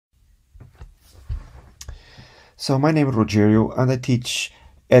So my name is Rogerio and I teach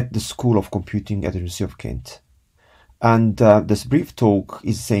at the School of Computing at the University of Kent. And this brief talk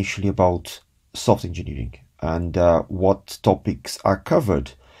is essentially about software engineering and what topics are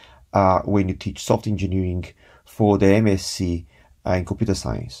covered when you teach software engineering for the MSc in computer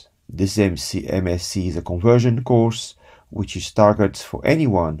science. This MSc is a conversion course which is targeted for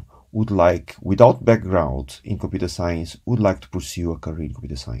anyone who would like, without background in computer science, would like to pursue a career in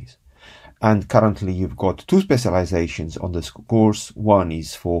computer science. And currently you've got two specializations on this course. One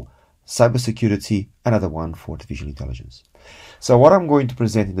is for cybersecurity, another one for artificial intelligence. So what I'm going to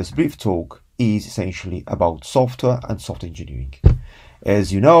present in this brief talk is essentially about software and software engineering.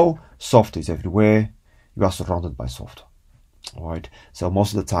 As you know, software is everywhere. You are surrounded by software. All right. So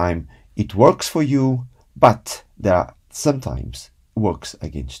most of the time it works for you, but there are sometimes works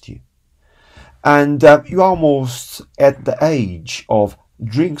against you. And you're almost at the age of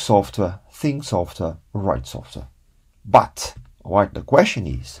drink software, think software, write software. But, all right, the question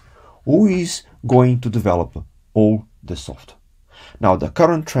is, who is going to develop all the software? Now, the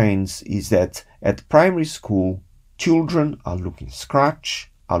current trends is that at primary school, children are looking at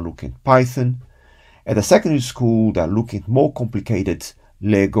Scratch, are looking at Python. At the secondary school, they're looking at more complicated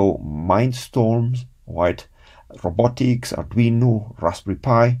Lego Mindstorms, right? Robotics, Arduino, Raspberry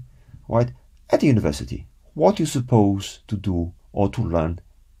Pi, right? At the university, what you supposed to do or to learn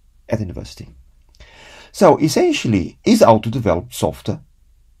at university. So essentially is how to develop software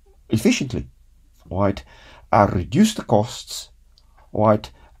efficiently, right? Reduce the costs,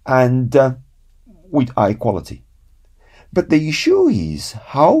 right? And with high quality. But the issue is,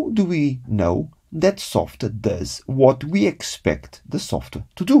 how do we know that software does what we expect the software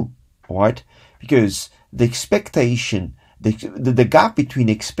to do, right? Because the expectation, the gap between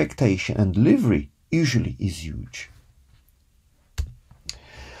expectation and delivery usually is huge.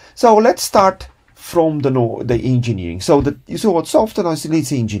 So let's start from the engineering. So what software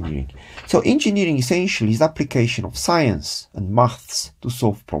is engineering. So engineering essentially is the application of science and maths to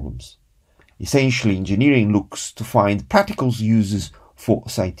solve problems. Essentially, engineering looks to find practical uses for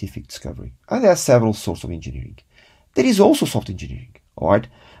scientific discovery. And there are several sorts of engineering. There is also software engineering, all right?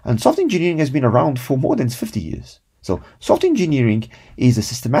 And software engineering has been around for more than 50 years. So software engineering is a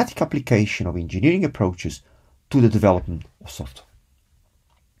systematic application of engineering approaches to the development of software.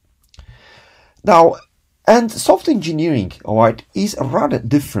 Now, and software engineering, all right, is rather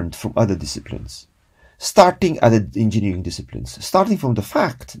different from other disciplines. Starting from the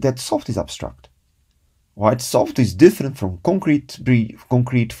fact that software is abstract. Right? Software is different from concrete,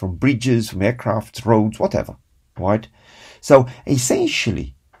 from bridges, from aircraft, roads, whatever. Right? So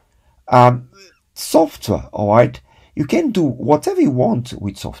essentially, software, all right, you can do whatever you want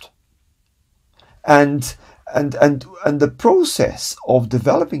with software. And the process of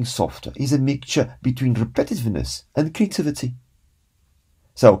developing software is a mixture between repetitiveness and creativity.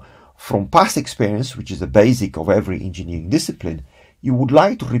 So, from past experience, which is the basic of every engineering discipline, you would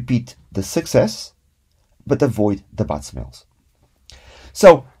like to repeat the success, but avoid the bad smells.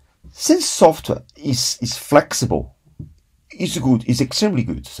 So, since software is flexible, is extremely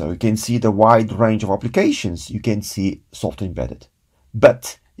good. So you can see the wide range of applications. You can see software embedded,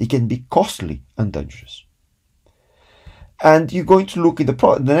 but it can be costly and dangerous. And you're going to look in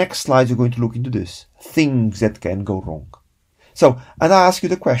the next slide. You're going to look into this things that can go wrong. So, and I ask you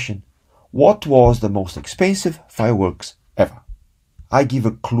the question: what was the most expensive fireworks ever? I give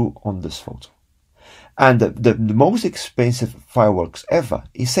a clue on this photo. And the most expensive fireworks ever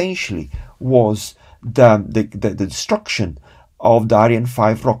essentially was the destruction of the Ariane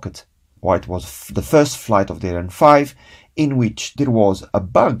 5 rocket. Or it was the first flight of the Ariane 5 in which there was a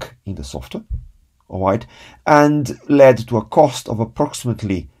bug in the software, all right, and led to a cost of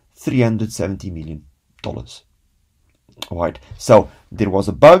approximately $370 million. All right, so there was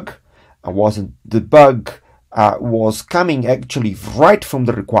a bug. The bug was coming actually right from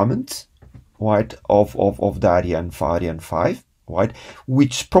the requirements, right, of the Ariane 5, right,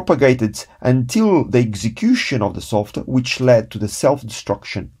 which propagated until the execution of the software, which led to the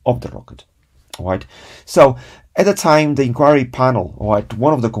self-destruction of the rocket, right. So at the time, the inquiry panel, right,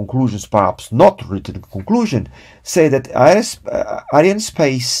 one of the conclusions, perhaps not written conclusion, said that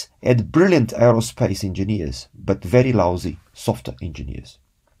Arianespace had brilliant aerospace engineers, but very lousy software engineers.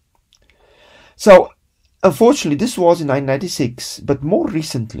 So, unfortunately, this was in 1996, but more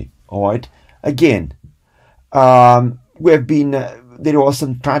recently, all right, again, there were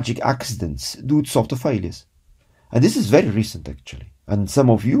some tragic accidents due to software failures. And this is very recent, actually. And some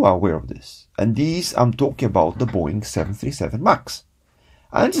of you are aware of this. And I'm talking about the Boeing 737 MAX.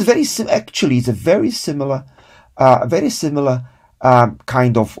 And it's it's a very similar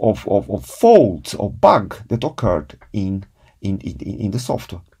kind of fault or bug that occurred in the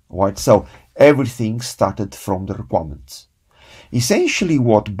software. Right? So everything started from the requirements. Essentially,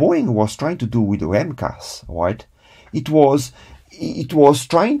 what Boeing was trying to do with the MCAS, right? It was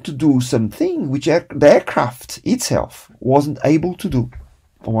trying to do something which the aircraft itself wasn't able to do.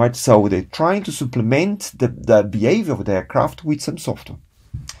 All right, so they're trying to supplement the behavior of the aircraft with some software.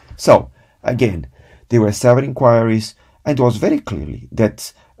 So again, there were several inquiries, and it was very clearly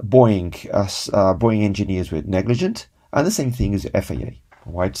that Boeing engineers were negligent, and the same thing as the FAA.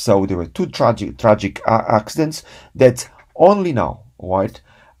 All right, so there were two tragic accidents that only now, all right,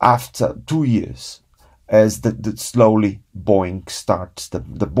 after 2 years, as the slowly Boeing starts, the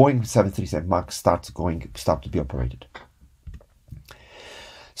Boeing 737 MAX start to be operated.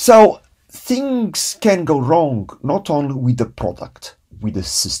 So things can go wrong not only with the product, with the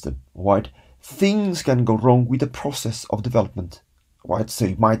system, right? Things can go wrong with the process of development, right? So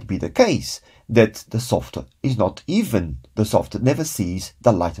it might be the case that the software never sees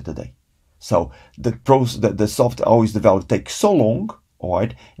the light of the day. So the software always developed takes so long, all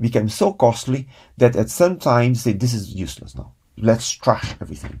right, it became so costly that at some time say this is useless now. Let's trash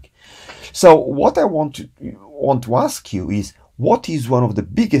everything. So what I want to ask you is, what is one of the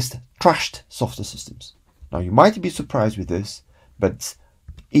biggest trashed software systems? Now you might be surprised with this, but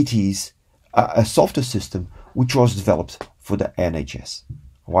it is a software system which was developed for the NHS.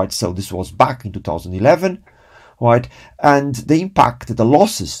 Right, so this was back in 2011, right, and the impact, the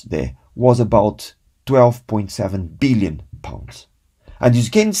losses there was about £12.7 billion. And you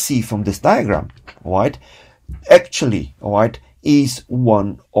can see from this diagram, right, actually, right, is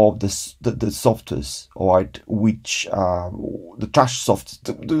one of the softwares, right, which the trash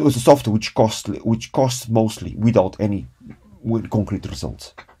software, the software which costs mostly without any concrete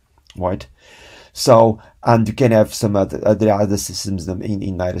results, right? So, and you can have some other systems in the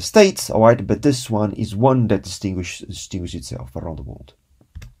United States, all right, but this one is one that distinguishes itself around the world.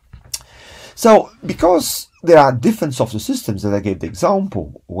 So, because there are different software systems that I gave the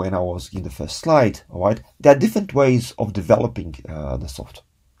example when I was in the first slide, all right, there are different ways of developing the software,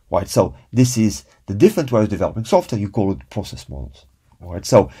 right? So, this is the different way of developing software. You call it process models, all right?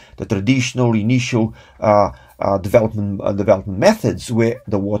 So, the traditional initial development methods were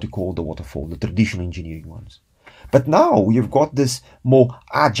what you call the waterfall, the traditional engineering ones. But now you've got this more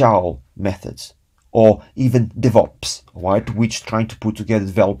agile methods, or even DevOps, right, which trying to put together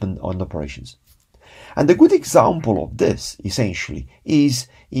development and operations. And a good example of this, essentially, is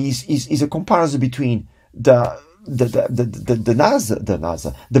a comparison between the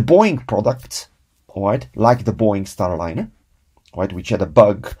Boeing product, right, like the Boeing Starliner, right, which had a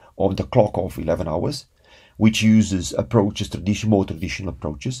bug of the clock of 11 hours, which uses more traditional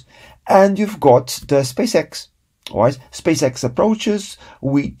approaches, and you've got the SpaceX, right, SpaceX approaches,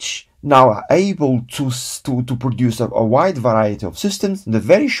 which now are able to produce a wide variety of systems in a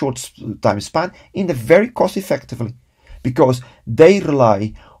very short time span, in a very cost effectively, because they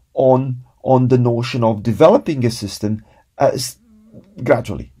rely on the notion of developing a system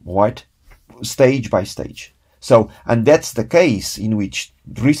gradually, right, stage by stage. So, and that's the case in which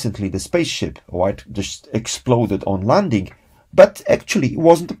recently the spaceship, right, just exploded on landing, but actually it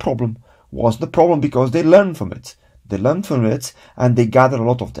wasn't a problem. It wasn't a problem because they learned from it. They learned from it and they gathered a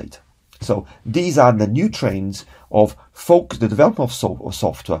lot of data. So these are the new trends of the development of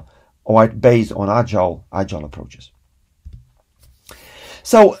software, right, based on agile approaches.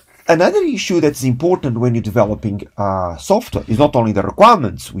 So another issue that's important when you're developing software is not only the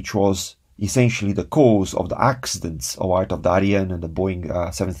requirements, which was essentially the cause of the accidents, all right, of the Ariane and the Boeing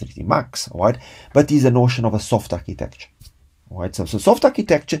 737 MAX, all right, but is the notion of a soft architecture, all right. So soft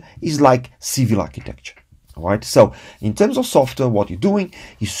architecture is like civil architecture. All right. So in terms of software, what you're doing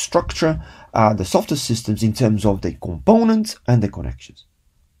is structure the software systems in terms of the components and the connections.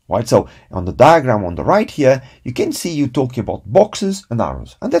 Right. So on the diagram on the right here, you can see you're talking about boxes and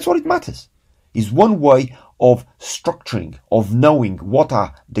arrows, and that's what it matters. Is one way of structuring, of knowing what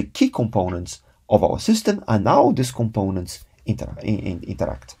are the key components of our system and how these components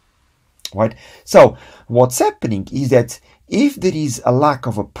interact. Right. So what's happening is that if there is a lack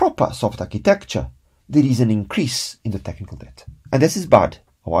of a proper soft architecture, there is an increase in the technical debt. And this is bad,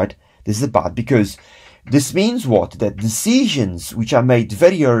 all right? This is bad because this means what? That decisions which are made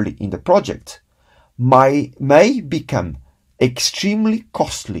very early in the project may become extremely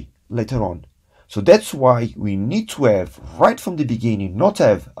costly later on. So that's why we need to have, right from the beginning, not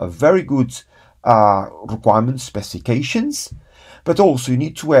have a very good requirement specifications, but also you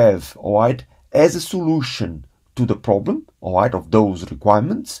need to have, all right, as a solution to the problem, all right, of those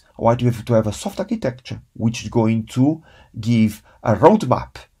requirements, all right, you have to have a soft architecture which is going to give a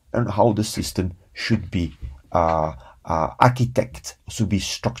roadmap on how the system should be architected, should be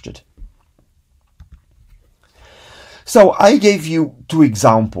structured. So I gave you two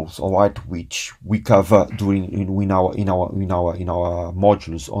examples, all right, which we cover in our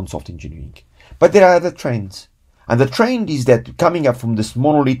modules on software engineering. But there are other trends. And the trend is that coming up from this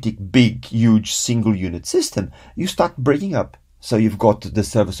monolithic, big, huge single unit system, you start breaking up. So you've got the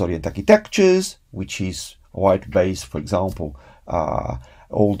service-oriented architectures, which is based, for example,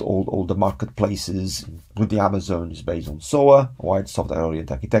 all the marketplaces, including Amazon, is based on SOA,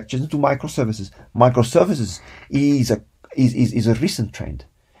 software-oriented architectures, into microservices. Microservices is a recent trend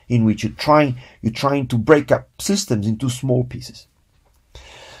in which you're trying to break up systems into small pieces.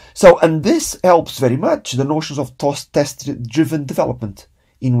 So, and this helps very much the notions of test-driven development,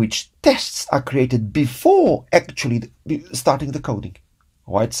 in which tests are created before actually starting the coding.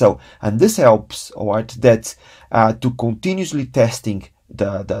 All right. So, and this helps, that to continuously testing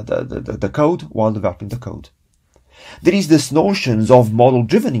the code while developing the code. There is this notions of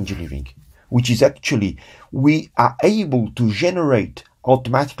model-driven engineering, which is actually we are able to generate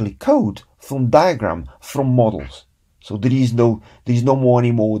automatically code from diagram from models. So there is no more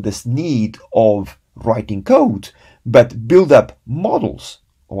anymore this need of writing code, but build up models,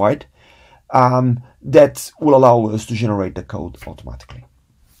 all right, that will allow us to generate the code automatically.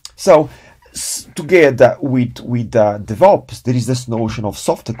 So together with DevOps, there is this notion of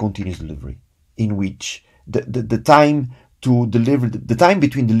software continuous delivery, in which the time to deliver, the time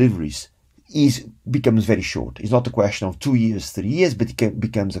between deliveries becomes very short. It's not a question of 2 years, 3 years, but it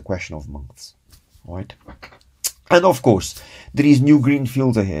becomes a question of months, all right? And of course, there is new green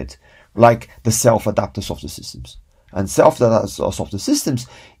fields ahead, like the self-adaptive software systems. And self-adaptive software systems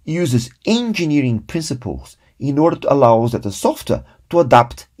uses engineering principles in order to allow that the software to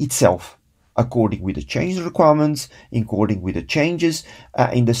adapt itself according with the change requirements, according with the changes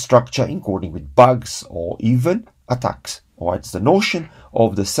in the structure, according with bugs or even attacks. All right, it's the notion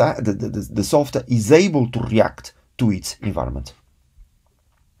of the software is able to react to its environment.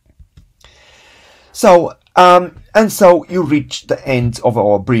 So, and so you reach the end of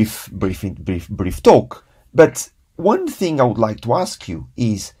our brief talk. But one thing I would like to ask you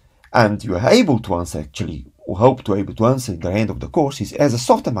is, and you are able to answer actually, or hope to be able to answer at the end of the course, is as a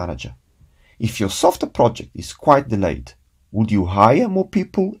software manager, if your software project is quite delayed, would you hire more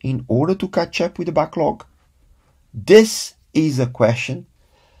people in order to catch up with the backlog? This is a question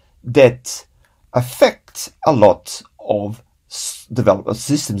that affects a lot of software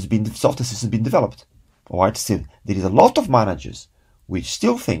systems being developed. All right, still there is a lot of managers which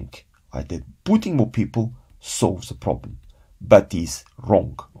still think that putting more people solves the problem, but is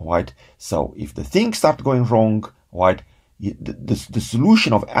wrong. All right, so if the things start going wrong, all right, the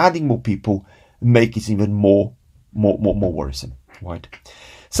solution of adding more people make it even more worrisome. Right.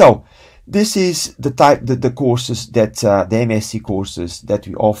 So this is the courses that the MSc courses that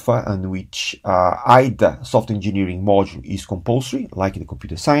we offer, and which either software engineering module is compulsory, like in the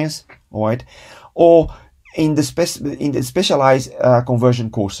computer science, all right, or in the specialized conversion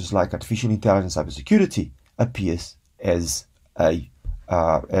courses like artificial intelligence, cybersecurity appears as an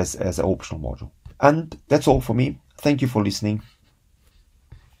optional module. And that's all for me. Thank you for listening.